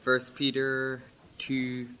1 Peter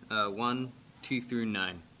 2, 1, 2 through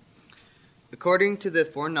 9. According to the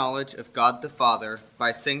foreknowledge of God the Father,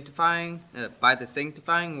 by the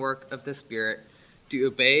sanctifying work of the Spirit, to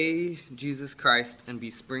obey Jesus Christ and be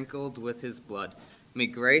sprinkled with his blood, may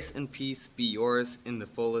grace and peace be yours in the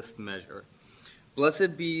fullest measure.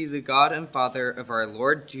 Blessed be the God and Father of our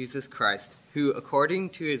Lord Jesus Christ, who, according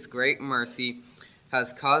to his great mercy,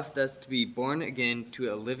 has caused us to be born again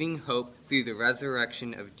to a living hope through the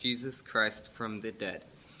resurrection of Jesus Christ from the dead,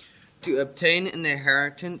 to obtain an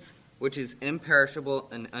inheritance which is imperishable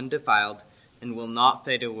and undefiled, and will not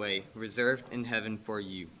fade away, reserved in heaven for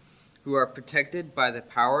you, who are protected by the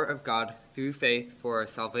power of God through faith for a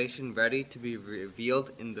salvation ready to be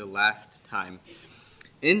revealed in the last time.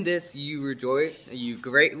 In this you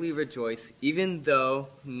greatly rejoice, even though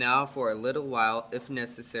now for a little while, if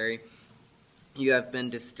necessary, you have been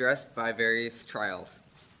distressed by various trials,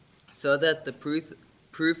 so that the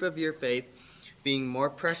proof of your faith, being more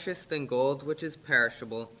precious than gold which is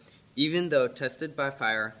perishable, even though tested by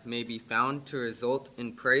fire, may be found to result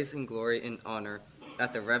in praise and glory and honor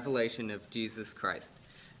at the revelation of Jesus Christ.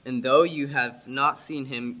 And though you have not seen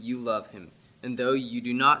him, you love him. And though you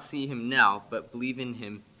do not see him now, but believe in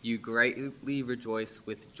him, you greatly rejoice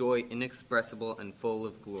with joy inexpressible and full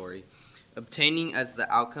of glory, obtaining as the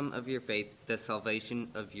outcome of your faith the salvation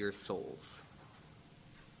of your souls.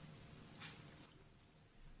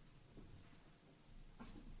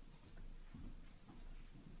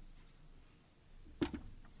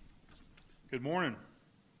 Good morning.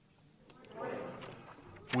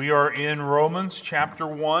 We are in Romans chapter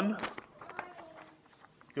 1.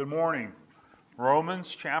 Good morning.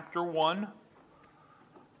 Romans chapter 1.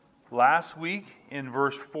 Last week in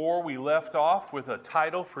verse 4 we left off with a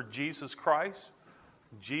title for Jesus Christ,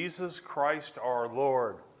 Jesus Christ our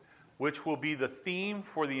Lord, which will be the theme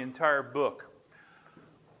for the entire book.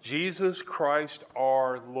 Jesus Christ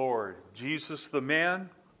our Lord. Jesus the man,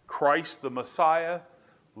 Christ the Messiah,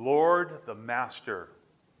 Lord the Master,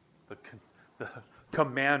 the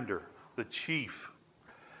Commander, the Chief,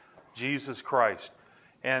 Jesus Christ.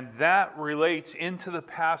 And that relates into the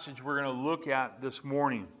passage we're going to look at this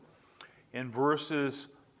morning in verses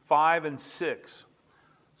 5 and 6.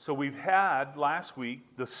 So we've had last week,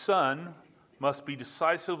 the Son must be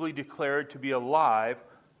decisively declared to be alive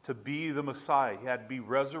to be the Messiah. He had to be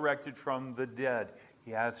resurrected from the dead.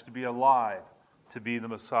 He has to be alive to be the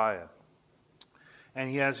Messiah. And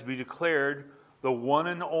he has to be declared the one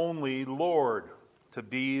and only Lord to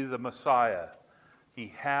be the Messiah.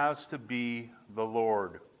 He has to be the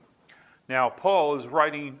Lord. Now, Paul is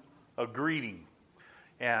writing a greeting.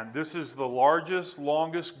 And this is the largest,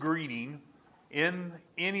 longest greeting in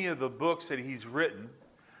any of the books that he's written.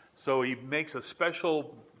 So he makes a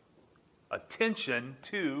special attention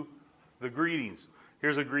to the greetings.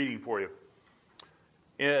 Here's a greeting for you.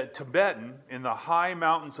 In Tibetan, in the high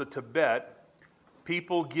mountains of Tibet,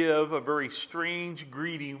 people give a very strange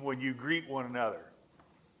greeting when you greet one another.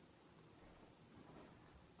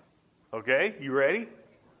 Okay, you ready?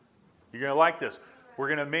 You're going to like this. We're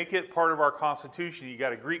going to make it part of our Constitution. You got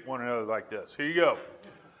to greet one another like this. Here you go.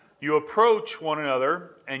 You approach one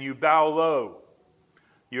another and you bow low.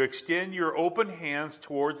 You extend your open hands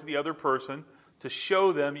towards the other person to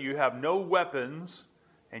show them you have no weapons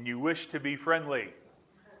and you wish to be friendly.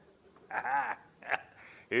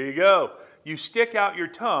 Here you go. You stick out your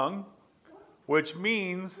tongue, which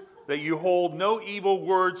means that you hold no evil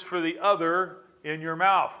words for the other in your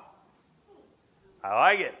mouth. I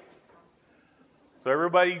like it. So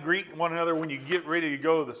everybody greet one another when you get ready to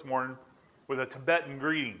go this morning with a Tibetan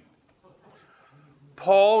greeting.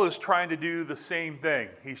 Paul is trying to do the same thing.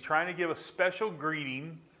 He's trying to give a special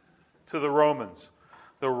greeting to the Romans.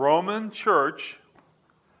 The Roman church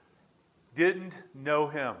didn't know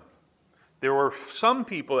him. There were some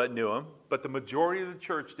people that knew him, but the majority of the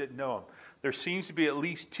church didn't know him. There seems to be at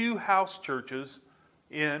least 2 house churches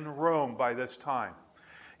in Rome by this time.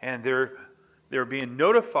 And they're being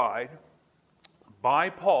notified by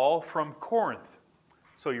Paul from Corinth.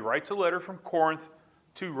 So he writes a letter from Corinth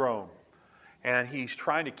to Rome. And he's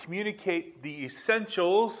trying to communicate the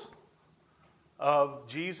essentials of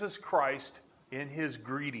Jesus Christ in his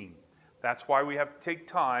greeting. That's why we have to take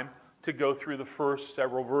time to go through the first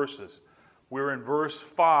several verses. We're in verse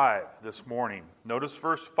 5 this morning. Notice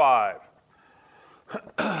verse 5.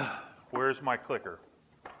 Where's my clicker?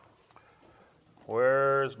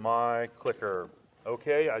 Where's my clicker?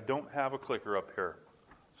 Okay, I don't have a clicker up here.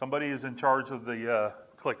 Somebody is in charge of the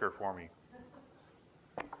clicker for me.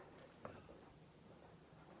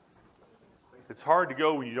 It's hard to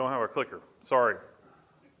go when you don't have a clicker. Sorry.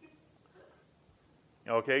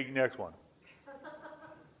 Okay, next one.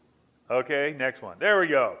 Okay, next one. There we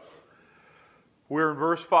go. We're in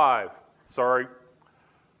verse 5. Sorry.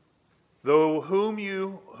 Through whom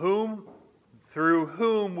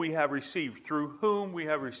we have received. Through whom we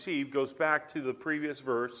have received goes back to the previous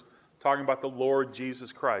verse, talking about the Lord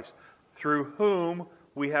Jesus Christ. Through whom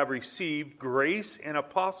we have received grace and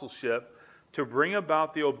apostleship to bring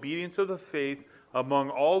about the obedience of the faith among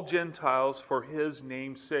all Gentiles for his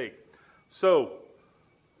name's sake. So,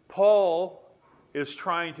 Paul is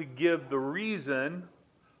trying to give the reason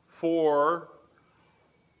for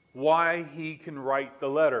why he can write the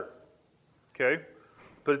letter. Okay?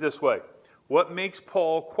 Put it this way. What makes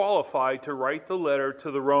Paul qualified to write the letter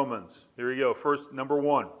to the Romans? There you go. First, number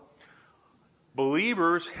 1.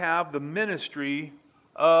 Believers have the ministry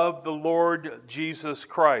of the Lord Jesus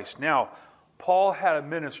Christ. Now, Paul had a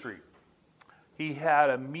ministry. He had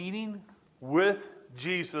a meeting with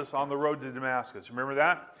Jesus on the road to Damascus. Remember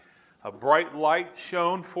that? A bright light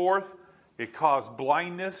shone forth. It caused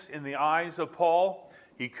blindness in the eyes of Paul.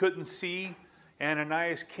 He couldn't see.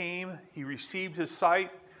 Ananias came. He received his sight.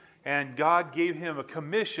 And God gave him a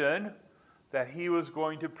commission that he was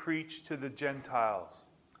going to preach to the Gentiles.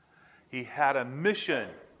 He had a mission.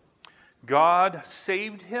 God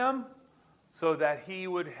saved him so that he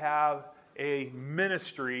would have a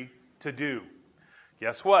ministry to do.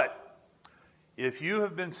 Guess what? If you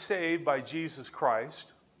have been saved by Jesus Christ,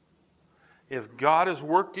 if God has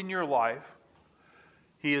worked in your life,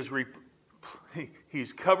 He's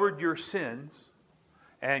covered your sins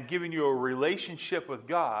and given you a relationship with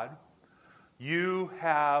God, you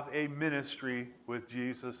have a ministry with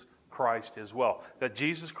Jesus Christ as well. That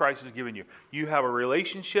Jesus Christ has given you. You have a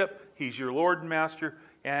relationship, He's your Lord and Master,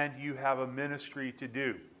 and you have a ministry to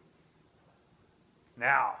do.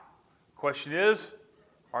 Now, question is,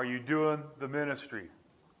 are you doing the ministry?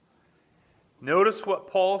 Notice what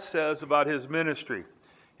Paul says about his ministry.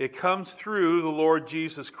 It comes through the Lord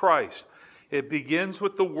Jesus Christ. It begins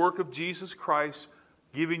with the work of Jesus Christ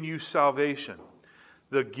giving you salvation.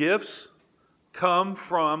 The gifts come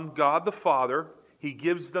from God the Father. He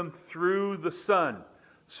gives them through the Son.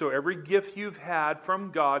 So every gift you've had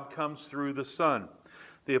from God comes through the Son.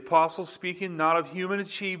 The apostle speaking not of human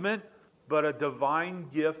achievement, but a divine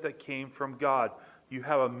gift that came from God. You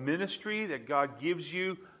have a ministry that God gives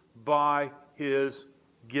you by His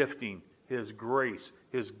gifting, His grace,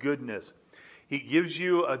 His goodness. He gives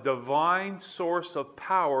you a divine source of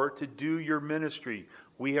power to do your ministry.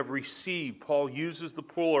 We have received, Paul uses the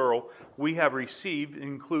plural, we have received,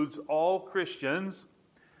 includes all Christians,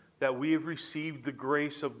 that we have received the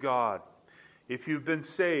grace of God. If you've been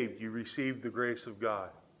saved, you receive the grace of God.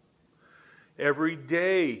 Every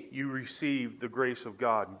day you receive the grace of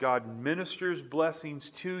God. God ministers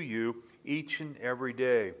blessings to you each and every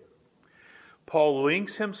day. Paul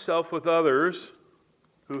links himself with others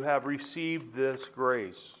who have received this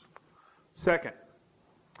grace. Second,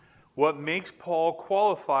 what makes Paul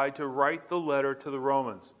qualified to write the letter to the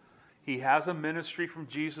Romans? He has a ministry from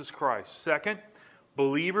Jesus Christ. Second,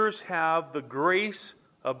 believers have the grace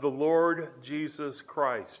of the Lord Jesus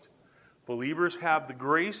Christ. Believers have the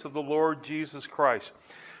grace of the Lord Jesus Christ.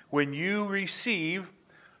 When you receive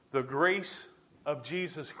the grace of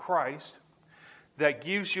Jesus Christ, that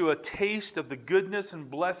gives you a taste of the goodness and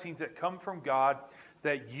blessings that come from God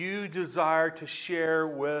that you desire to share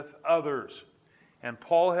with others. And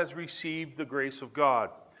Paul has received the grace of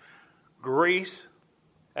God. Grace,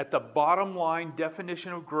 at the bottom line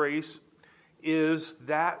definition of grace, is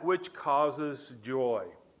that which causes joy.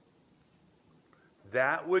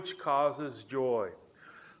 That which causes joy.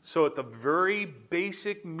 So at the very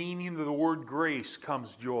basic meaning of the word grace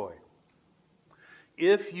comes joy.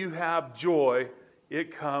 If you have joy,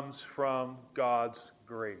 it comes from God's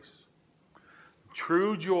grace.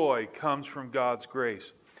 True joy comes from God's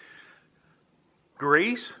grace.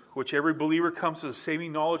 Grace, which every believer comes to the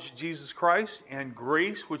saving knowledge of Jesus Christ, and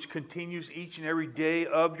grace, which continues each and every day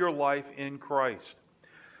of your life in Christ.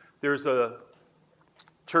 There's a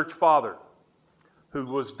church father who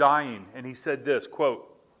was dying, and he said this,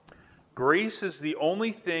 quote, "Grace is the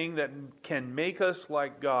only thing that can make us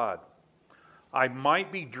like God. I might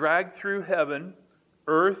be dragged through heaven,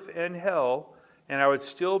 earth, and hell, and I would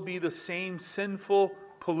still be the same sinful,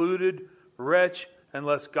 polluted wretch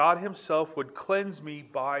unless God Himself would cleanse me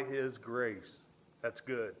by His grace." That's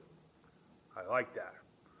good. I like that.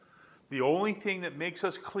 The only thing that makes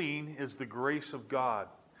us clean is the grace of God.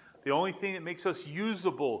 The only thing that makes us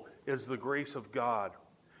usable is the grace of God.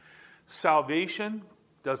 Salvation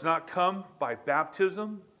does not come by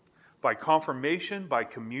baptism, by confirmation, by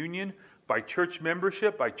communion, by church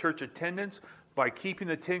membership, by church attendance, by keeping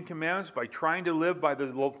the Ten Commandments, by trying to live by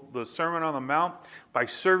the Sermon on the Mount, by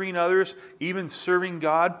serving others, even serving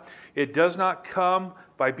God. It does not come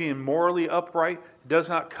by being morally upright. It does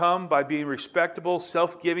not come by being respectable,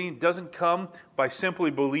 self-giving. It doesn't come by simply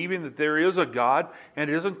believing that there is a God. And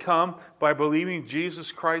it doesn't come by believing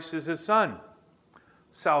Jesus Christ is His Son.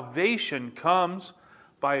 Salvation comes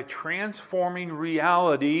by a transforming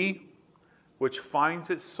reality which finds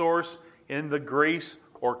its source in the grace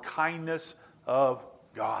or kindness of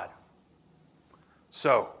God.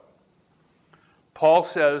 So, Paul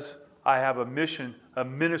says, I have a mission, a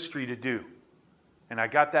ministry to do. And I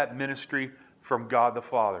got that ministry from God the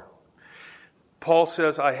Father. Paul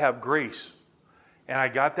says, I have grace. And I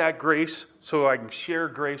got that grace so I can share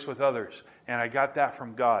grace with others. And I got that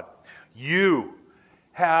from God. You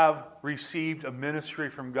have received a ministry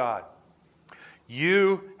from God.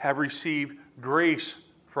 You have received grace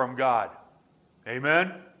from God.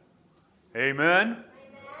 Amen? Amen?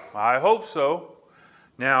 I hope so.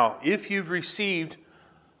 Now, if you've received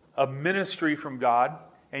a ministry from God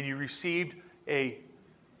and you received a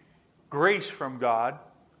grace from God,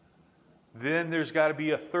 then there's got to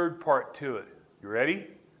be a third part to it. You ready?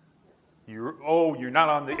 You're not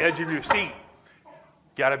on the edge of your seat.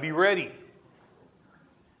 Got to be ready.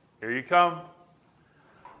 Here you come.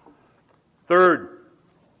 Third,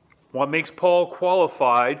 what makes Paul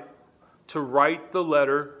qualified to write the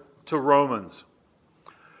letter to Romans?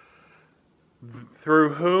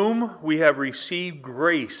 Through whom we have received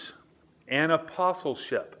grace and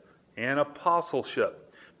apostleship.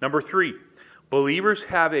 Number 3, believers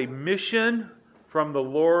have a mission from the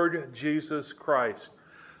Lord Jesus Christ.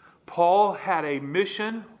 Paul had a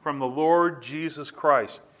mission from the Lord Jesus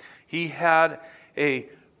Christ. He had a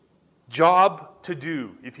job to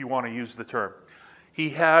do, if you want to use the term. He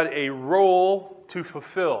had a role to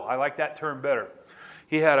fulfill. I like that term better.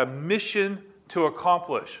 He had a mission to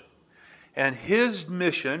accomplish. And his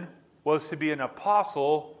mission was to be an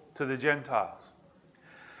apostle to the Gentiles.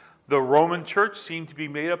 The Roman church seemed to be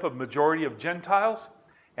made up of a majority of Gentiles,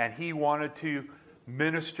 and he wanted to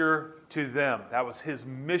minister to them. That was his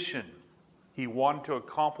mission. He wanted to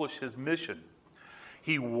accomplish his mission.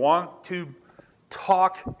 He wanted to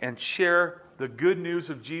talk and share the good news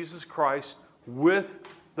of Jesus Christ with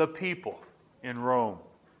the people in Rome.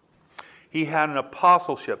 He had an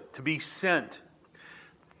apostleship to be sent.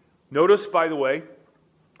 Notice, by the way,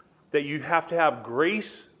 that you have to have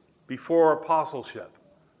grace before apostleship.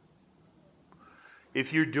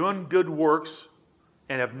 If you're doing good works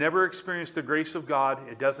and have never experienced the grace of God,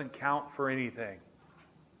 it doesn't count for anything.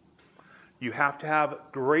 You have to have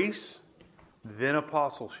grace, then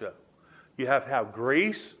apostleship. You have to have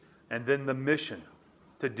grace and then the mission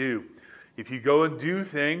to do. If you go and do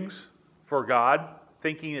things for God,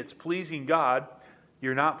 thinking it's pleasing God,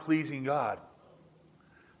 you're not pleasing God.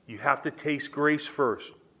 You have to taste grace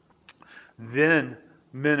first. Then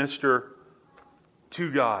minister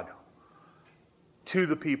to God, to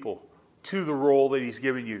the people, to the role that He's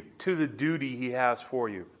given you, to the duty He has for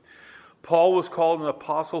you. Paul was called an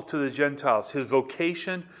apostle to the Gentiles. His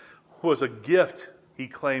vocation was a gift he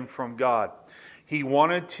claimed from God. He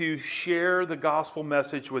wanted to share the gospel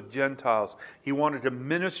message with Gentiles. He wanted to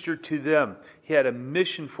minister to them. He had a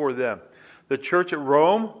mission for them. The church at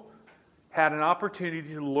Rome had an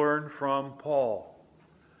opportunity to learn from Paul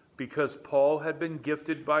because Paul had been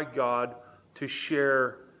gifted by God to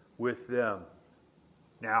share with them.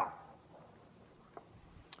 Now,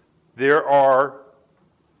 there are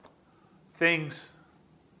things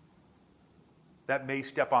that may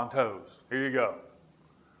step on toes. Here you go.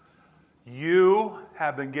 You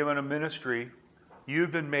have been given a ministry.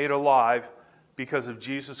 You've been made alive because of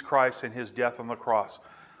Jesus Christ and His death on the cross.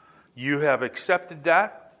 You have accepted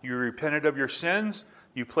that. You repented of your sins.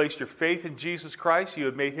 You placed your faith in Jesus Christ. You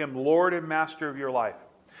have made Him Lord and Master of your life.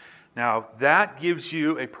 Now, that gives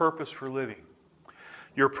you a purpose for living.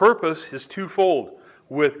 Your purpose is twofold.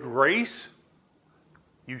 With grace,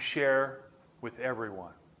 you share with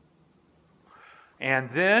everyone. And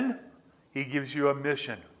then He gives you a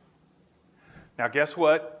mission. Now, guess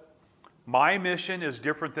what? My mission is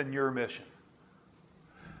different than your mission.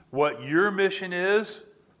 What your mission is,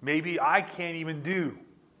 maybe I can't even do.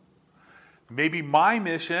 Maybe my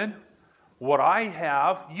mission, what I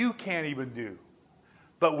have, you can't even do.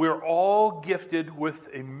 But we're all gifted with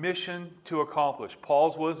a mission to accomplish.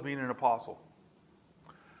 Paul's was being an apostle.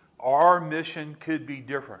 Our mission could be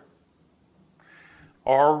different.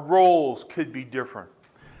 Our roles could be different.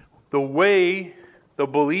 The way the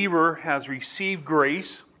believer has received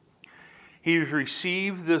grace, he's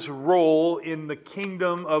received this role in the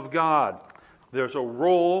kingdom of God. There's a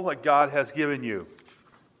role that God has given you.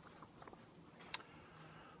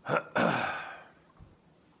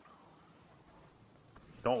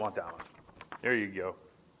 Don't want that one. There you go.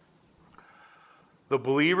 The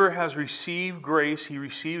believer has received grace. He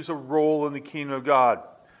receives a role in the kingdom of God.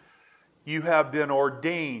 You have been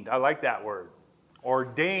ordained. I like that word.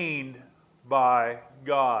 Ordained by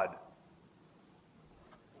God.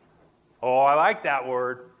 Oh, I like that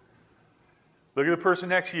word. Look at the person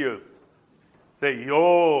next to you. Say,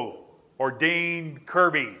 oh, ordained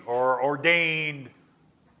Kirby, or ordained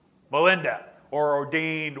Melinda, or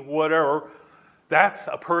ordained whatever. That's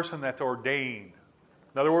a person that's ordained.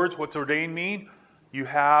 In other words, what's ordained mean? You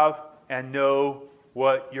have and know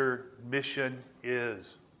what your mission is.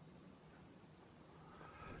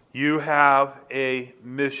 You have a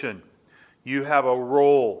mission. You have a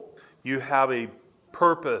role. You have a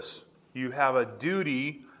purpose. You have a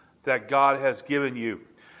duty that God has given you.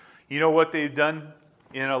 You know what they've done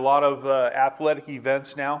in a lot of athletic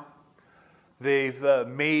events now? They've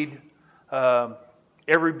made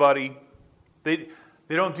everybody, they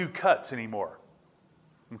don't do cuts anymore.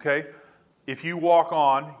 Okay? If you walk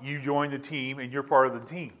on, you join the team and you're part of the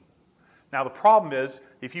team. Now the problem is,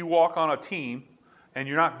 if you walk on a team and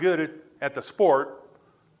you're not good at the sport,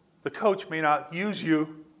 the coach may not use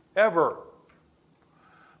you ever.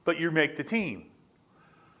 But you make the team.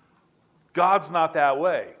 God's not that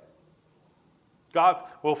way.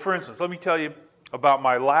 Well, for instance, let me tell you about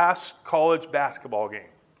my last college basketball game.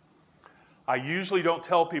 I usually don't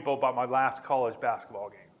tell people about my last college basketball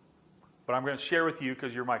game. But I'm going to share with you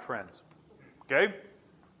because you're my friends. Okay?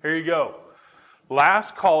 Here you go.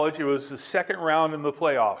 Last college, it was the second round in the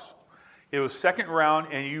playoffs. It was second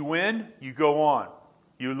round, and you win, you go on.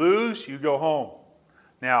 You lose, you go home.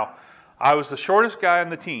 Now, I was the shortest guy on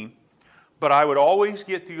the team, but I would always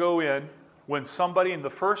get to go in when somebody in the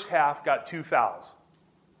first half got 2 fouls.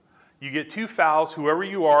 You get 2 fouls, whoever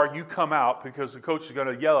you are, you come out because the coach is going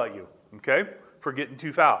to yell at you, okay, for getting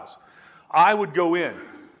 2 fouls. I would go in.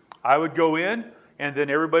 And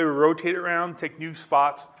then everybody would rotate around, take new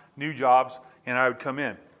spots, new jobs, and I would come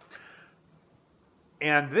in.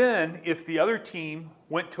 And then, if the other team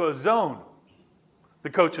went to a zone, the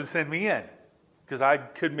coach would send me in because I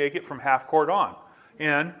could make it from half court on.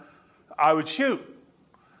 And I would shoot.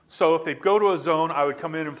 So if they go to a zone, I would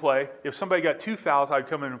come in and play. If somebody got 2 fouls, I would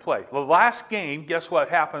come in and play. The last game, guess what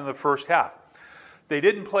happened in the first half? They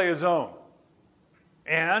didn't play a zone.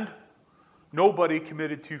 And nobody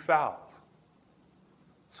committed 2 fouls.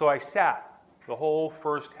 So I sat the whole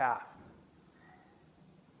first half.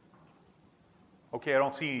 Okay, I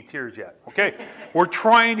don't see any tears yet. Okay, we're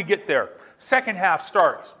trying to get there. Second half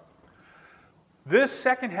starts. This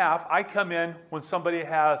second half, I come in when somebody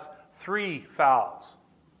has 3 fouls.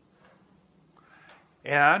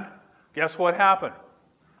 And guess what happened?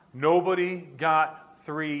 Nobody got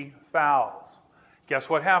 3 fouls. Guess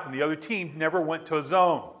what happened? The other team never went to a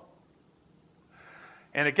zone.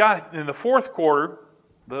 And it got in the fourth quarter,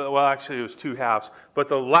 well, actually it was 2 halves, but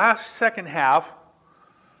the second half,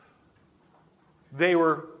 they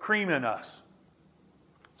were creaming us.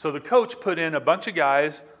 So the coach put in a bunch of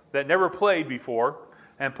guys that never played before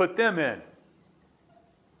and put them in.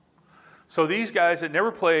 So these guys that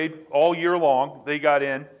never played all year long, they got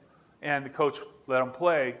in, and the coach let them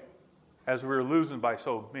play as we were losing by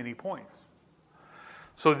so many points.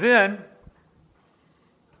 So then,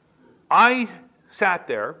 I sat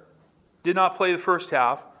there, did not play the first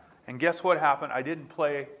half, and guess what happened? I didn't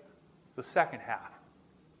play the second half.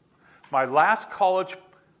 My last college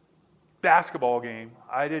basketball game,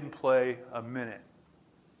 I didn't play a minute.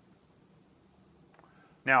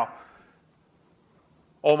 Now,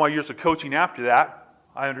 all my years of coaching after that,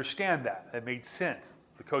 I understand that. It made sense.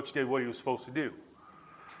 The coach did what he was supposed to do.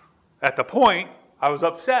 At the point, I was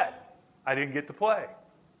upset. I didn't get to play.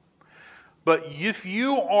 But if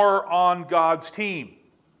you are on God's team,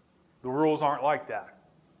 the rules aren't like that.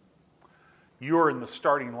 You're in the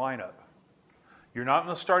starting lineup. You're not in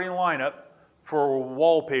the starting lineup for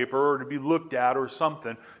wallpaper or to be looked at or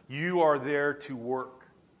something. You are there to work.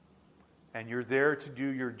 And you're there to do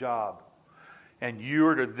your job. And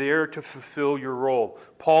you're there to fulfill your role.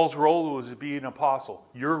 Paul's role was to be an apostle.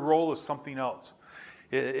 Your role is something else.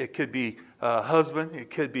 It could be husband,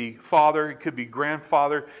 it could be father, it could be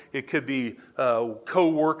grandfather, it could be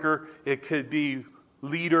co-worker, it could be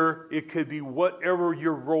leader, it could be whatever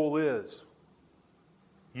your role is.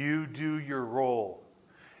 You do your role.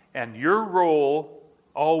 And your role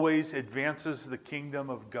always advances the kingdom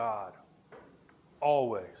of God.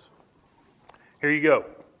 Always. Here you go.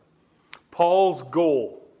 Paul's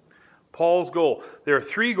goal. Paul's goal. There are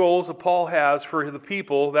 3 goals that Paul has for the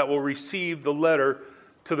people that will receive the letter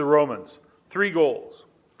to the Romans. 3 goals.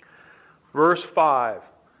 Verse 5.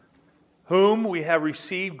 whom we have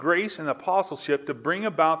received grace and apostleship to bring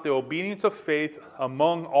about the obedience of faith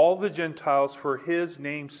among all the Gentiles for His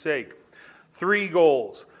name's sake. 3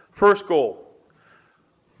 goals. First goal,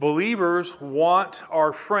 believers want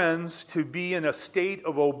our friends to be in a state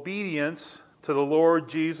of obedience to the Lord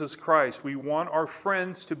Jesus Christ. We want our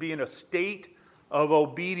friends to be in a state of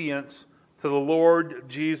obedience to the Lord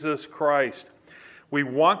Jesus Christ. We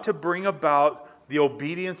want to bring about the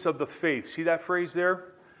obedience of the faith. See that phrase there?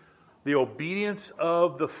 The obedience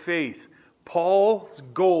of the faith. Paul's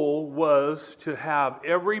goal was to have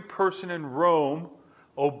every person in Rome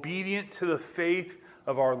obedient to the faith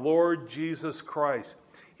of our Lord Jesus Christ.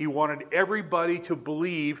 He wanted everybody to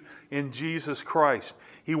believe in Jesus Christ.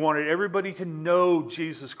 He wanted everybody to know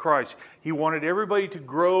Jesus Christ. He wanted everybody to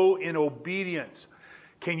grow in obedience.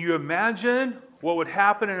 Can you imagine what would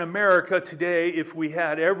happen in America today if we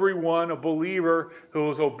had everyone a believer who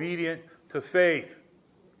was obedient to faith?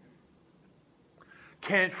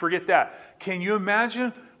 Can't forget that. Can you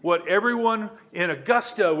imagine what everyone in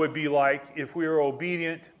Augusta would be like if we were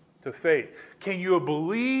obedient to faith? Can you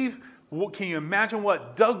imagine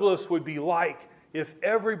what Douglas would be like if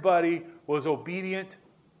everybody was obedient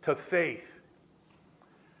to faith?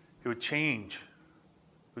 It would change.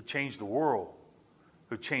 It would change the world.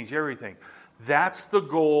 It would change everything. That's the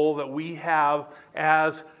goal that we have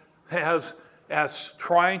as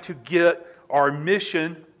trying to get our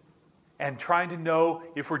mission and trying to know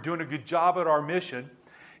if we're doing a good job at our mission.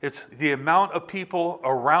 It's the amount of people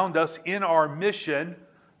around us in our mission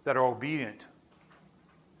that are obedient.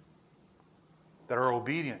 That are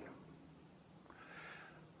obedient.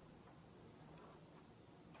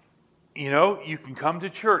 You know, you can come to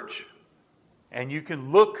church and you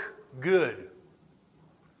can look good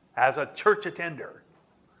as a church attender.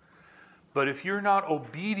 But if you're not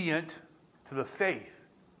obedient to the faith,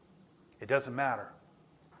 it doesn't matter.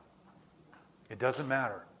 It doesn't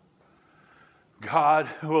matter. God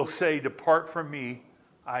will say, "Depart from me,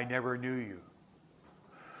 I never knew you."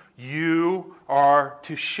 You are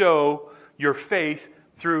to show your faith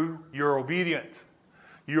through your obedience.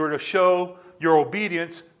 You are to show your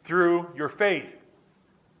obedience through your faith.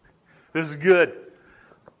 This is good.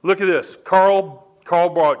 Look at this. Dr.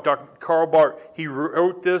 Karl Barth, he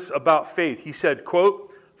wrote this about faith. He said,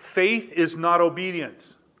 quote, "Faith is not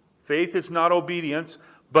obedience. Faith is not obedience,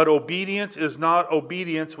 but obedience is not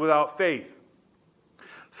obedience without faith.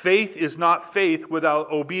 Faith is not faith without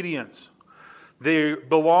obedience. They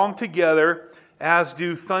belong together, as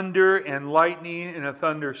do thunder and lightning in a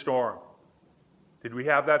thunderstorm." Did we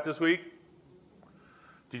have that this week?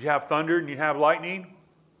 Did you have thunder and you have lightning?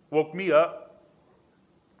 Woke me up.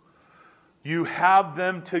 You have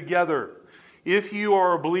them together. If you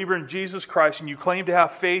are a believer in Jesus Christ and you claim to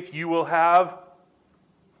have faith, you will have.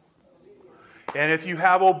 And if you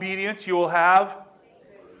have obedience, you will have.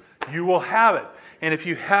 You will have it. And if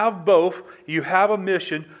you have both, you have a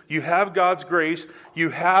mission, you have God's grace,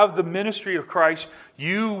 you have the ministry of Christ,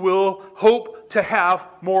 you will hope to have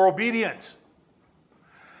more obedience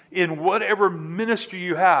in whatever ministry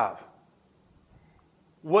you have.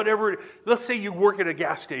 Let's say you work at a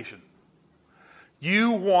gas station.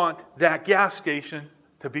 You want that gas station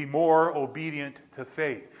to be more obedient to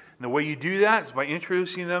faith. And the way you do that is by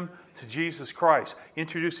introducing them to Jesus Christ,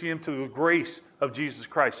 introducing them to the grace of Jesus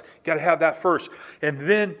Christ. You've got to have that first. And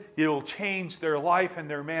then it'll change their life and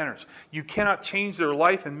their manners. You cannot change their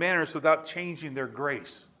life and manners without changing their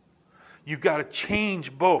grace. You've got to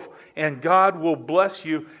change both. And God will bless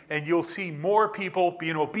you, and you'll see more people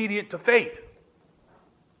being obedient to faith.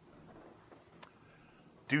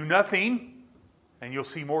 Do nothing, and you'll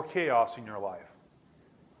see more chaos in your life.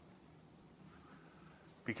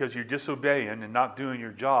 Because you're disobeying and not doing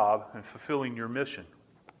your job and fulfilling your mission.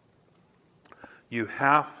 You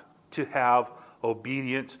have to have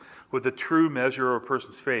obedience with a true measure of a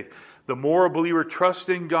person's faith. The more a believer trusts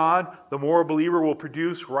in God, the more a believer will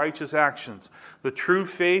produce righteous actions. The true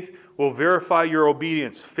faith will verify your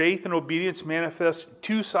obedience. Faith and obedience manifest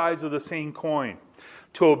two sides of the same coin.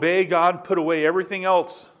 To obey God, put away everything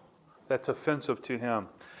else that's offensive to Him.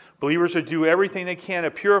 Believers are to do everything they can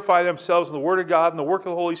to purify themselves in the Word of God and the work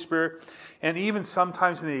of the Holy Spirit, and even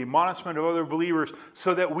sometimes in the admonishment of other believers,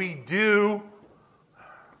 so that we do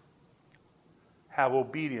have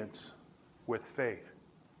obedience with faith.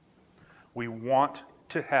 We want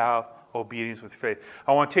to have obedience with faith.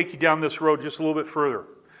 I want to take you down this road just a little bit further.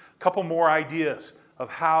 A couple more ideas of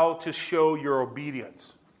how to show your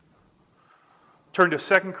obedience. Turn to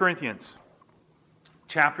 2 Corinthians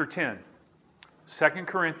chapter 10. 2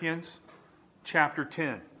 Corinthians chapter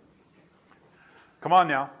 10. Come on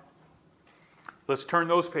now. Let's turn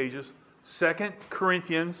those pages. 2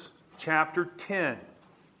 Corinthians chapter 10,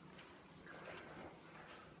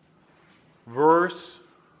 verse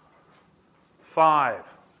 5.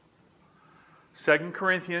 2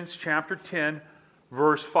 Corinthians chapter 10,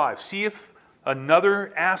 verse 5. See if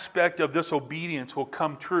another aspect of this obedience will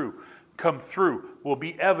come through, will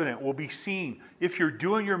be evident, will be seen. If you're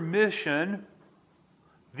doing your mission,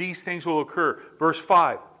 these things will occur. Verse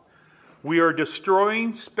 5. We are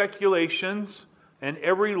destroying speculations and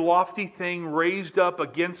every lofty thing raised up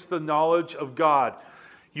against the knowledge of God.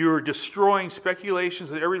 You are destroying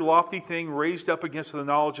speculations and every lofty thing raised up against the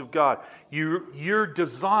knowledge of God. Your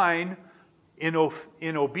design in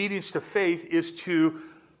obedience to faith is to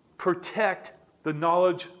protect the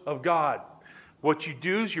knowledge of God. What you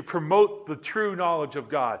do is you promote the true knowledge of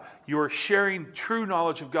God. You are sharing true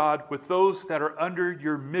knowledge of God with those that are under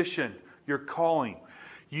your mission, your calling.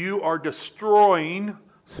 You are destroying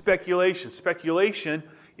speculation. Speculation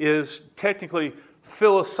is technically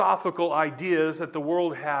philosophical ideas that the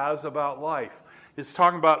world has about life. It's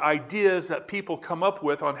talking about ideas that people come up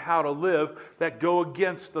with on how to live that go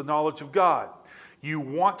against the knowledge of God. You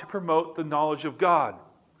want to promote the knowledge of God.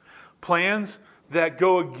 Plans that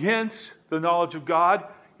go against the knowledge of God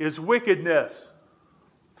is wickedness.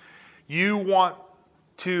 You want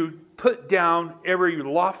to put down every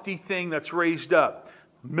lofty thing that's raised up.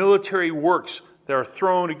 Military works that are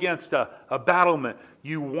thrown against a battlement.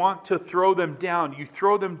 You want to throw them down. You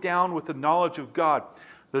throw them down with the knowledge of God.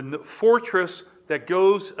 The fortress that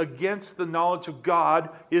goes against the knowledge of God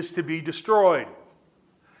is to be destroyed.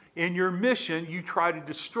 In your mission, you try to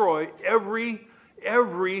destroy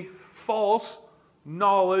every false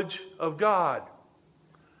knowledge of God.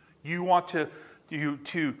 You want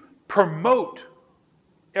to promote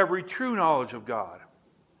every true knowledge of God.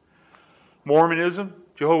 Mormonism,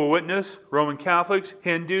 Jehovah's Witness, Roman Catholics,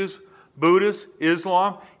 Hindus, Buddhists,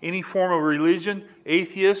 Islam, any form of religion,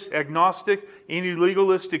 atheist, agnostic, any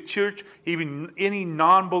legalistic church, even any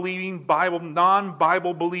non-Bible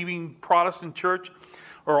believing Protestant church,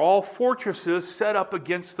 are all fortresses set up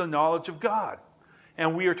against the knowledge of God.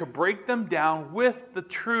 And we are to break them down with the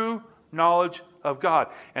true knowledge of God.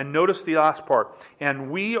 And notice the last part.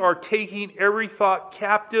 And we are taking every thought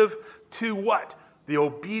captive to what? The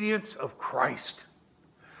obedience of Christ.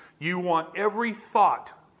 You want every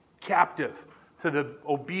thought captive to the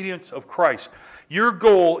obedience of Christ. Your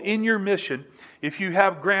goal in your mission, if you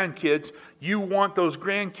have grandkids, you want those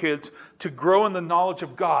grandkids to grow in the knowledge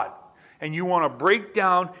of God. And you want to break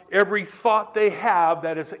down every thought they have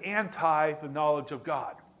that is anti the knowledge of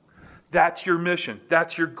God. That's your mission.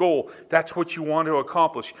 That's your goal. That's what you want to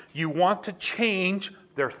accomplish. You want to change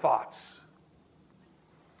their thoughts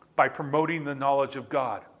by promoting the knowledge of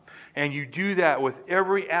God. And you do that with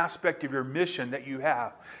every aspect of your mission that you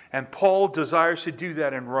have. And Paul desires to do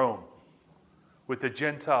that in Rome with the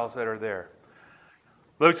Gentiles that are there.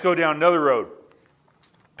 Let's go down another road.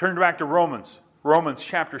 Turn back to Romans. Romans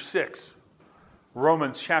chapter 6.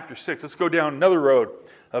 Romans chapter 6. Let's go down another road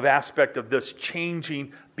of aspect of this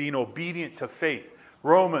changing, being obedient to faith.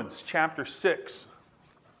 Romans chapter 6.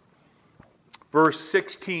 Verse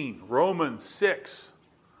 16. Romans 6.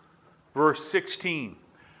 Verse 16.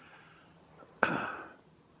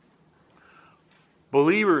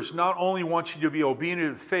 Believers not only want you to be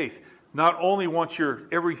obedient to faith, not only want your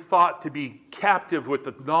every thought to be captive with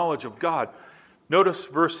the knowledge of God. Notice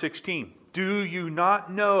verse 16. Do you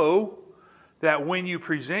not know that when you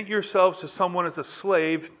present yourselves to someone as a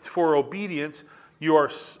slave for obedience, you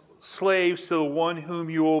are slaves to the one whom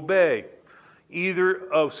you obey,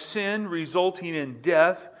 either of sin resulting in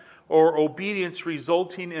death or obedience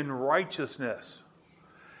resulting in righteousness?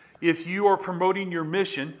 If you are promoting your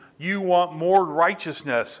mission, you want more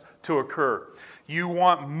righteousness to occur. You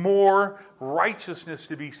want more righteousness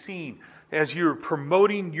to be seen. As you're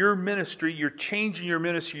promoting your ministry, you're changing your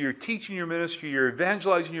ministry, you're teaching your ministry, you're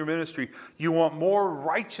evangelizing your ministry, you want more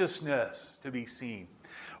righteousness to be seen.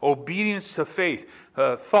 Obedience to faith,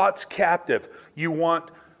 thoughts captive. You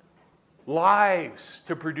want lives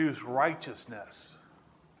to produce righteousness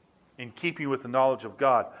in keeping with the knowledge of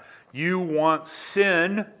God. You want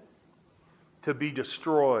sin to be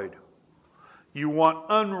destroyed. You want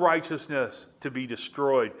unrighteousness to be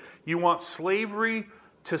destroyed. You want slavery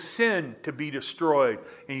to sin to be destroyed.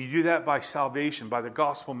 And you do that by salvation, by the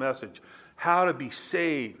gospel message. How to be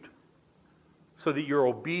saved so that you're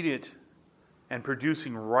obedient and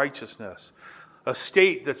producing righteousness. A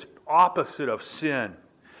state that's opposite of sin.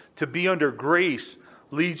 To be under grace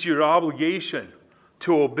leads you to obligation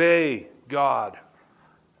to obey God.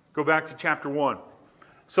 Go back to chapter 1.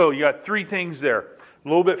 So you got three things there. A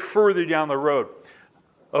little bit further down the road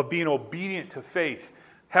of being obedient to faith.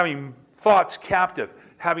 Having thoughts captive.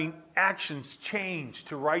 Having actions change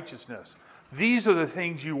to righteousness. These are the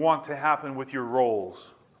things you want to happen with your roles,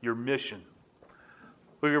 your mission.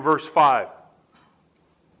 Look at verse 5.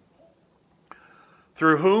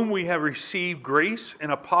 Through whom we have received grace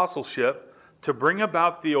and apostleship to bring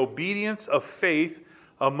about the obedience of faith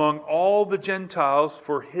among all the Gentiles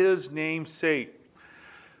for his name's sake.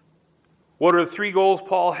 What are the three goals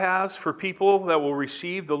Paul has for people that will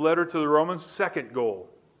receive the letter to the Romans? Second goal.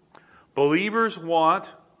 Believers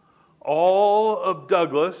want all of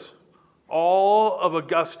Douglas, all of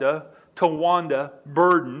Augusta, Towanda,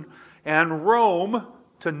 Burden, and Rome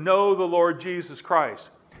to know the Lord Jesus Christ.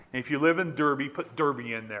 And if you live in Derby, put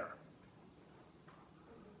Derby in there.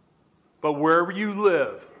 But wherever you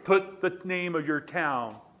live, put the name of your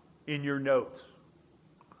town in your notes.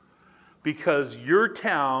 Because your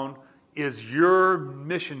town is your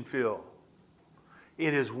mission field.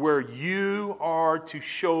 It is where you are to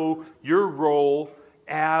show your role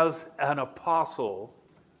as an apostle,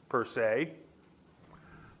 per se,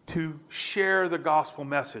 to share the gospel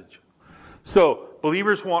message. So,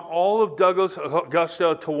 believers want all of Douglas,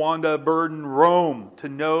 Augusta, Towanda, Burden, Rome to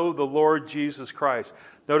know the Lord Jesus Christ.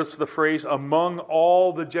 Notice the phrase, among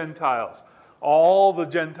all the Gentiles. All the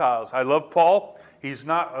Gentiles. I love Paul. He's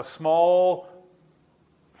not a small,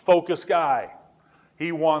 focused guy.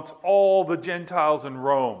 He wants all the Gentiles in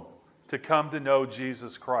Rome to come to know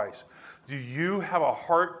Jesus Christ. Do you have a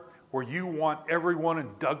heart where you want everyone in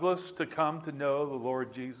Douglas to come to know the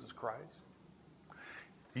Lord Jesus Christ?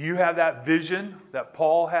 Do you have that vision that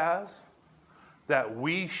Paul has, that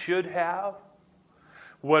we should have?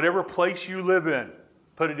 Whatever place you live in,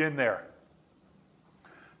 put it in there.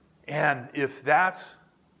 And if that's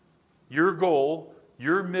your goal,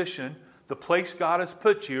 your mission, the place God has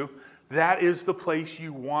put you, that is the place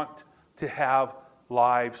you want to have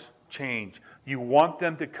lives change. You want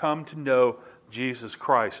them to come to know Jesus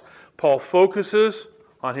Christ. Paul focuses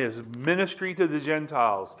on his ministry to the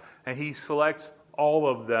Gentiles, and he selects all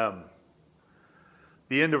of them.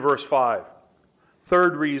 The end of verse 5.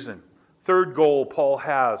 Third reason, third goal Paul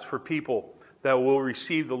has for people that will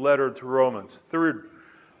receive the letter to Romans. Third,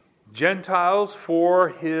 Gentiles for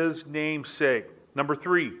his name's sake. Number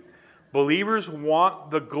 3, believers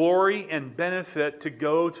want the glory and benefit to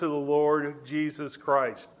go to the Lord Jesus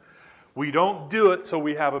Christ. We don't do it so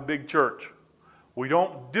we have a big church. We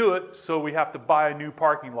don't do it so we have to buy a new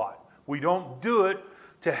parking lot. We don't do it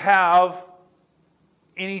to have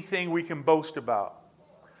anything we can boast about.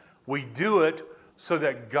 We do it so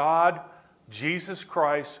that God, Jesus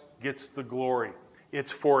Christ, gets the glory.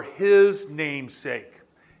 It's for his name's sake.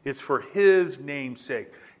 It's for his name's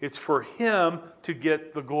sake. It's for him to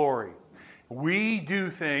get the glory. We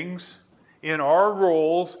do things in our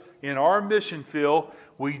roles, in our mission field.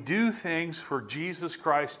 We do things for Jesus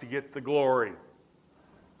Christ to get the glory.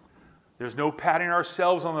 There's no patting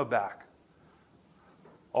ourselves on the back.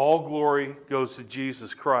 All glory goes to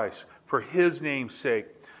Jesus Christ for his name's sake.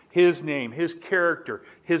 His name, his character,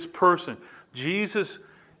 his person. Jesus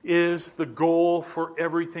is the goal for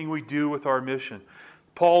everything we do with our mission.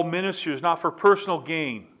 Paul ministers not for personal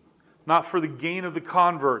gain, not for the gain of the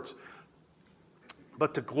converts,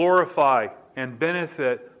 but to glorify and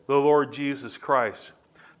benefit the Lord Jesus Christ.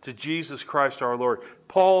 To Jesus Christ our Lord.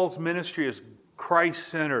 Paul's ministry is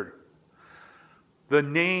Christ-centered. The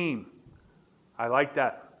name, I like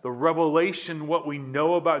that. The revelation, what we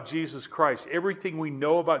know about Jesus Christ. Everything we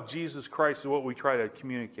know about Jesus Christ is what we try to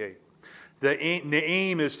communicate. The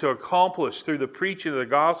aim is to accomplish through the preaching of the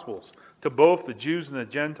Gospels to both the Jews and the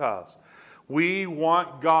Gentiles. We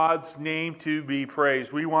want God's name to be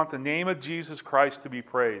praised. We want the name of Jesus Christ to be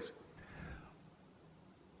praised.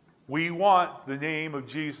 We want the name of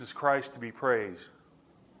Jesus Christ to be praised.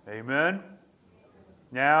 Amen?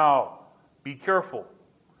 Now, be careful,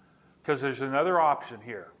 because there's another option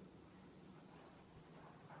here.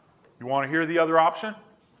 You want to hear the other option?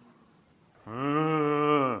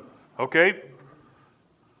 Okay.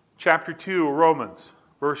 Chapter 2 of Romans,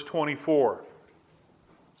 verse 24.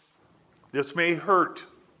 This may hurt.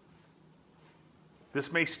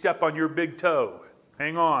 This may step on your big toe.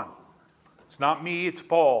 Hang on. It's not me, it's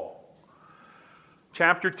Paul.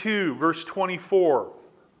 Chapter 2, verse 24.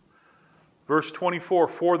 Verse 24,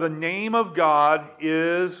 for the name of God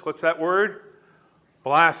is, what's that word?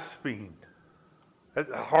 Blasphemed. That's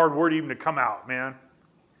a hard word even to come out, man.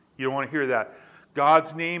 You don't want to hear that.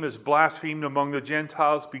 God's name is blasphemed among the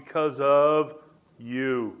Gentiles because of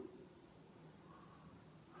you.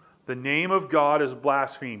 The name of God is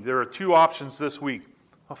blasphemed. There are two options this week.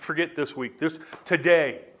 Forget this week.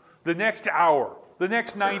 Today, the next hour, the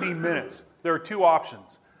next 90 minutes, there are two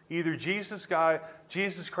options. Either Jesus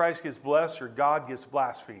Christ gets blessed or God gets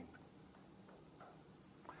blasphemed.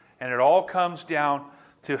 And it all comes down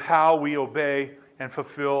to how we obey and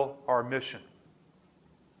fulfill our mission.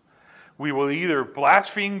 We will either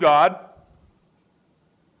blaspheme God.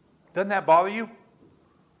 Doesn't that bother you?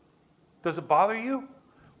 Does it bother you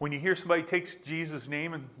when you hear somebody takes Jesus'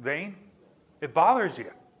 name in vain? It bothers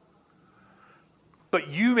you. But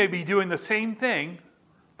you may be doing the same thing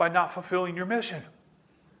by not fulfilling your mission.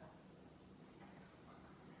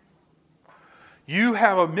 You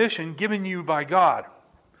have a mission given you by God.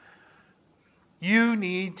 You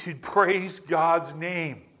need to praise God's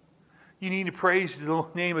name. You need to praise the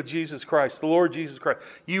name of Jesus Christ, the Lord Jesus Christ.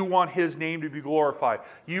 You want His name to be glorified.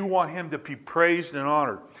 You want Him to be praised and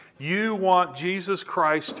honored. You want Jesus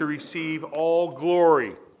Christ to receive all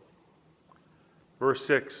glory. Verse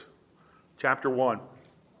 6, chapter 1.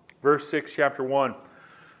 Verse 6, chapter 1.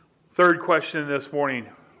 Third question this morning.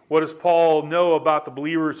 What does Paul know about the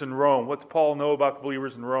believers in Rome? What's Paul know about the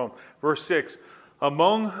believers in Rome? Verse 6.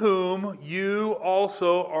 Among whom you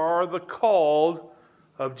also are the called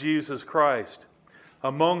of Jesus Christ.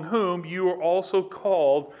 Among whom you are also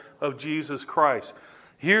called of Jesus Christ.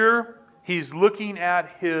 Here he's looking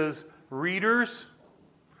at his readers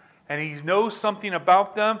and he knows something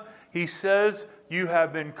about them. He says, you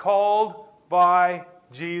have been called by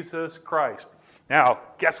Jesus Christ. Now,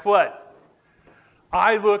 guess what?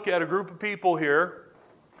 I look at a group of people here.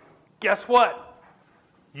 Guess what?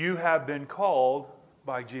 You have been called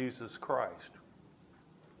by Jesus Christ.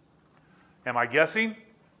 Am I guessing?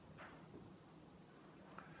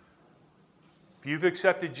 If you've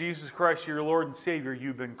accepted Jesus Christ, your Lord and Savior,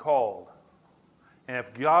 you've been called. And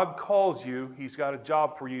if God calls you, He's got a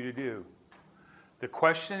job for you to do. The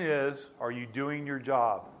question is, are you doing your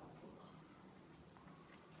job?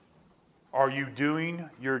 Are you doing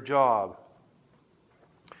your job?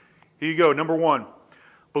 Here you go. Number 1.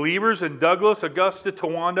 Believers in Douglas, Augusta,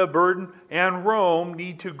 Towanda, Burden, and Rome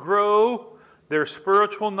need to grow their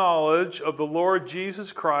spiritual knowledge of the Lord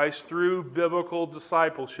Jesus Christ through biblical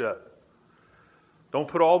discipleship. Don't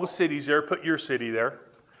put all the cities there, put your city there.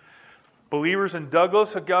 Believers in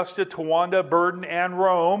Douglas, Augusta, Towanda, Burden, and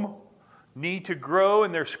Rome need to grow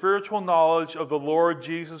in their spiritual knowledge of the Lord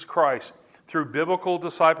Jesus Christ through biblical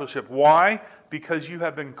discipleship. Why? Because you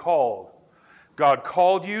have been called. God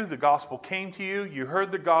called you, the gospel came to you, you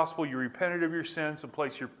heard the gospel, you repented of your sins and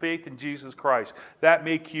placed your faith in Jesus Christ. That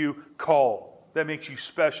makes you called. That makes you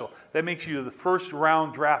special. That makes you the first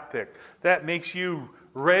round draft pick. That makes you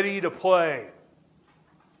ready to play.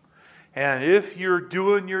 And if you're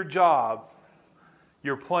doing your job,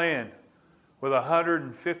 you're playing with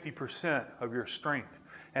 150% of your strength.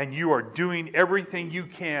 And you are doing everything you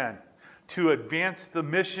can to advance the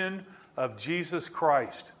mission of Jesus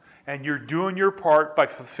Christ. And you're doing your part by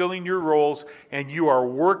fulfilling your roles, and you are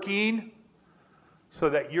working so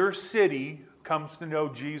that your city comes to know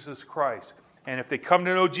Jesus Christ. And if they come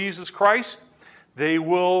to know Jesus Christ, they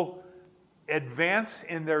will advance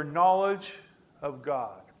in their knowledge of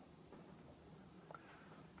God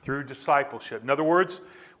through discipleship. In other words,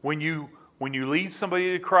 when you lead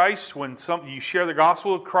somebody to Christ, when you share the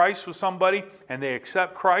gospel of Christ with somebody and they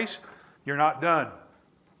accept Christ, you're not done.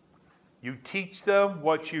 You teach them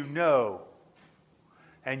what you know,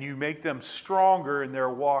 and you make them stronger in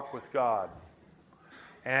their walk with God.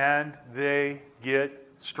 And they get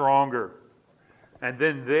stronger. And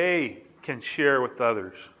then they can share with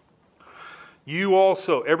others. You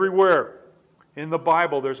also, everywhere in the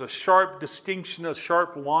Bible, there's a sharp distinction, a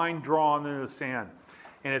sharp line drawn in the sand.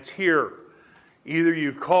 And it's here. Either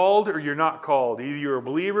you're called or you're not called. Either you're a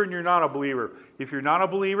believer and you're not a believer. If you're not a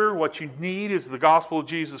believer, what you need is the gospel of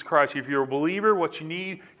Jesus Christ. If you're a believer, what you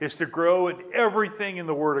need is to grow in everything in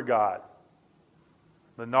the Word of God.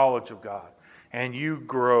 The knowledge of God. And you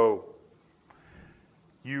grow.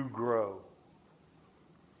 You grow.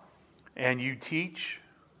 And you teach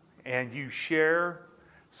and you share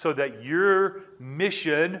so that your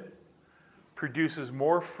mission produces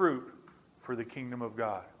more fruit for the kingdom of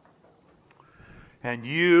God. And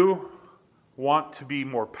you want to be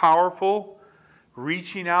more powerful,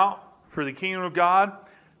 reaching out for the kingdom of God,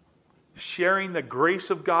 sharing the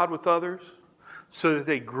grace of God with others so that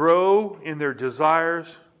they grow in their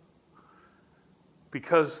desires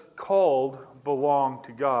because called belong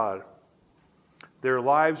to God. Their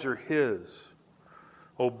lives are His.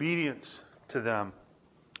 Obedience to them,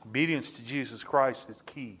 obedience to Jesus Christ is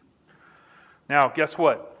key. Now, guess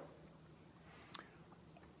what?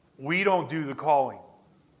 We don't do the calling.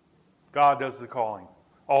 God does the calling.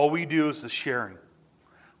 All we do is the sharing.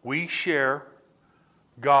 We share,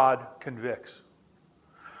 God convicts.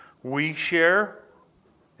 We share,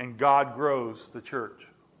 and God grows the church.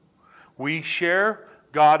 We share,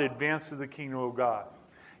 God advances the kingdom of God.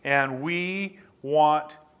 And we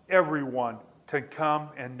want everyone to come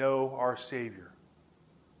and know our Savior.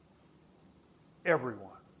 Everyone.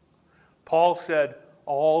 Paul said,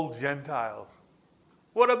 all Gentiles.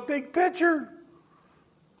 What a big picture!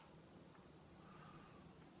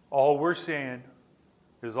 All we're saying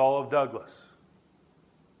is all of Douglas,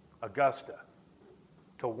 Augusta,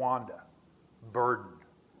 Towanda, Burden.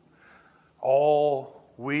 All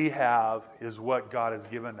we have is what God has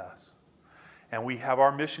given us. And we have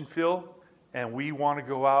our mission field, and we want to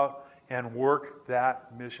go out and work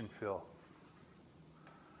that mission field.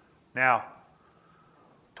 Now,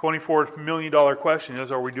 $24 million question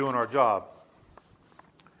is, are we doing our job?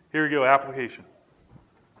 Here we go, application.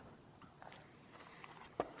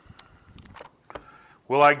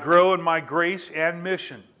 Will I grow in my grace and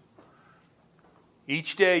mission?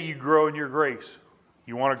 Each day you grow in your grace.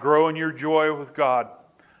 You want to grow in your joy with God.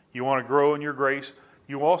 You want to grow in your grace.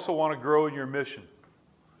 You also want to grow in your mission.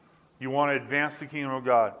 You want to advance the kingdom of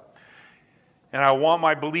God. And I want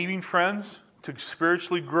my believing friends to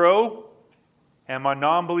spiritually grow, and my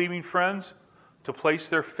non-believing friends to place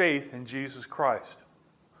their faith in Jesus Christ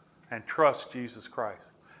and trust Jesus Christ.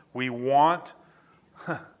 We want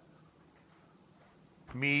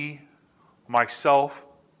me, myself,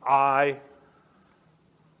 I,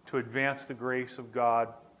 to advance the grace of God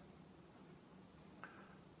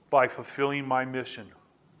by fulfilling my mission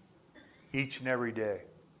each and every day.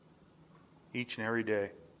 Each and every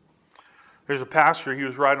day. There's a pastor, he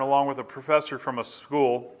was riding along with a professor from a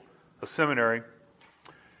school, a seminary,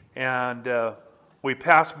 and we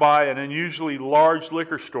passed by an unusually large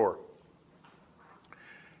liquor store.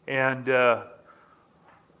 And the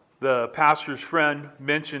pastor's friend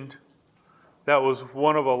mentioned that was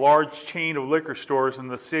one of a large chain of liquor stores in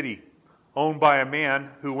the city, owned by a man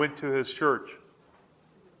who went to his church.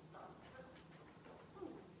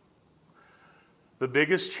 The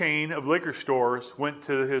biggest chain of liquor stores went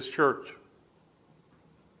to his church.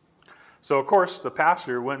 So, of course, the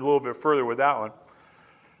pastor went a little bit further with that one.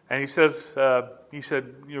 And he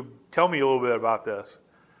said, tell me a little bit about this.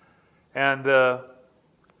 And the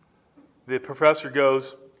professor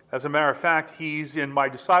goes, as a matter of fact, he's in my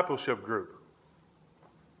discipleship group.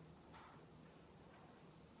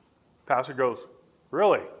 Pastor goes,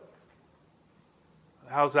 really?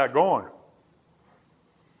 How's that going?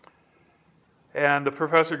 And the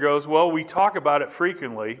professor goes, well, we talk about it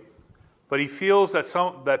frequently, but he feels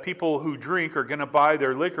that people who drink are going to buy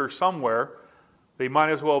their liquor somewhere. They might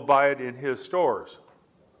as well buy it in his stores.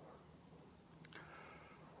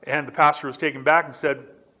 And the pastor was taken back and said,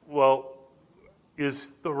 well,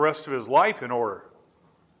 is the rest of his life in order?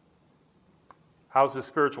 How's his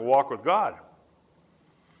spiritual walk with God?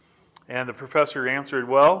 And the professor answered,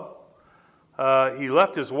 well, he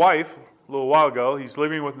left his wife a little while ago. He's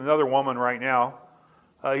living with another woman right now.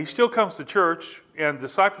 He still comes to church and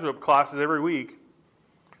discipleship classes every week.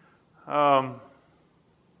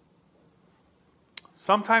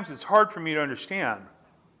 Sometimes it's hard for me to understand.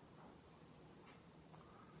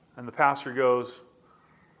 And the pastor goes,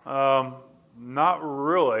 not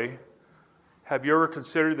really. Have you ever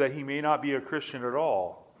considered that he may not be a Christian at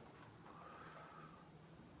all?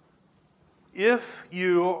 If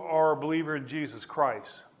you are a believer in Jesus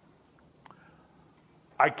Christ,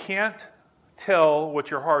 I can't tell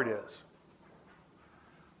what your heart is,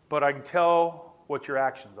 but I can tell what your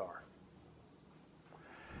actions are.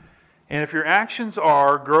 And if your actions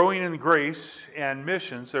are growing in grace and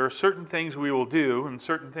missions, there are certain things we will do and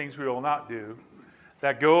certain things we will not do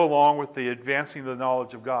that go along with the advancing the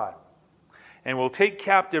knowledge of God. And we'll take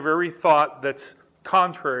captive every thought that's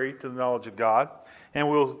contrary to the knowledge of God, and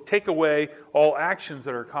we'll take away all actions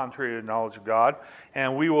that are contrary to the knowledge of God,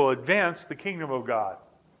 and we will advance the kingdom of God.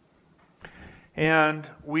 And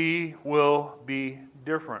we will be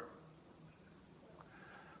different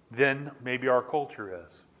than maybe our culture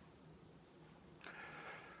is.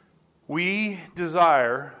 We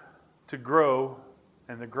desire to grow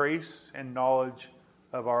in the grace and knowledge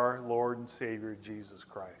of our Lord and Savior, Jesus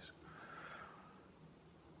Christ.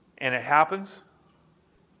 And it happens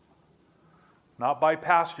not by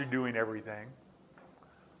pastor doing everything,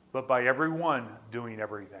 but by everyone doing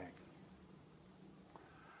everything.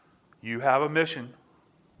 You have a mission.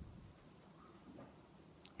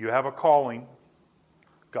 You have a calling.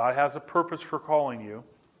 God has a purpose for calling you.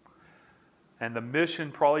 And the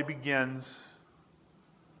mission probably begins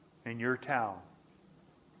in your town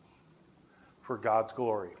for God's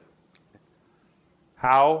glory.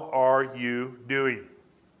 How are you doing?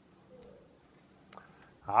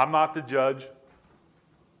 I'm not the judge.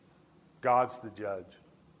 God's the judge.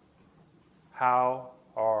 How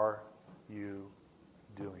are you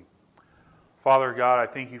doing? Father God, I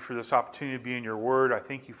thank you for this opportunity to be in your word. I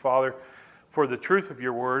thank you, Father, for the truth of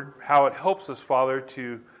your word, how it helps us, Father,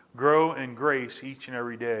 to grow in grace each and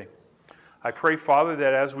every day. I pray, Father,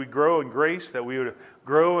 that as we grow in grace, that we would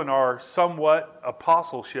grow in our somewhat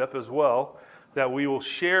apostleship as well, that we will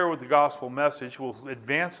share with the gospel message, will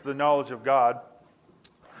advance the knowledge of God,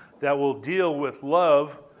 that will deal with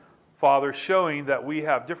love, Father, showing that we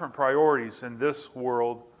have different priorities in this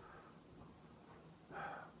world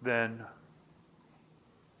than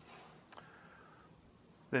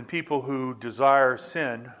people who desire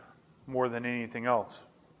sin more than anything else.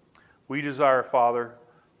 We desire, Father,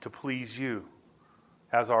 to please you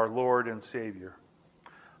as our Lord and Savior.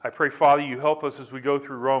 I pray, Father, you help us as we go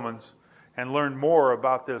through Romans and learn more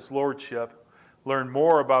about this lordship, learn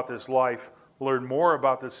more about this life, learn more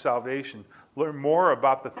about this salvation, learn more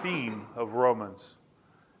about the theme of Romans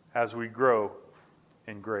as we grow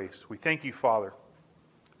in grace. We thank you, Father,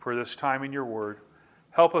 for this time in your word.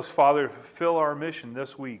 Help us, Father, to fulfill our mission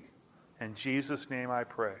this week. In Jesus' name I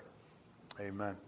pray. Amen.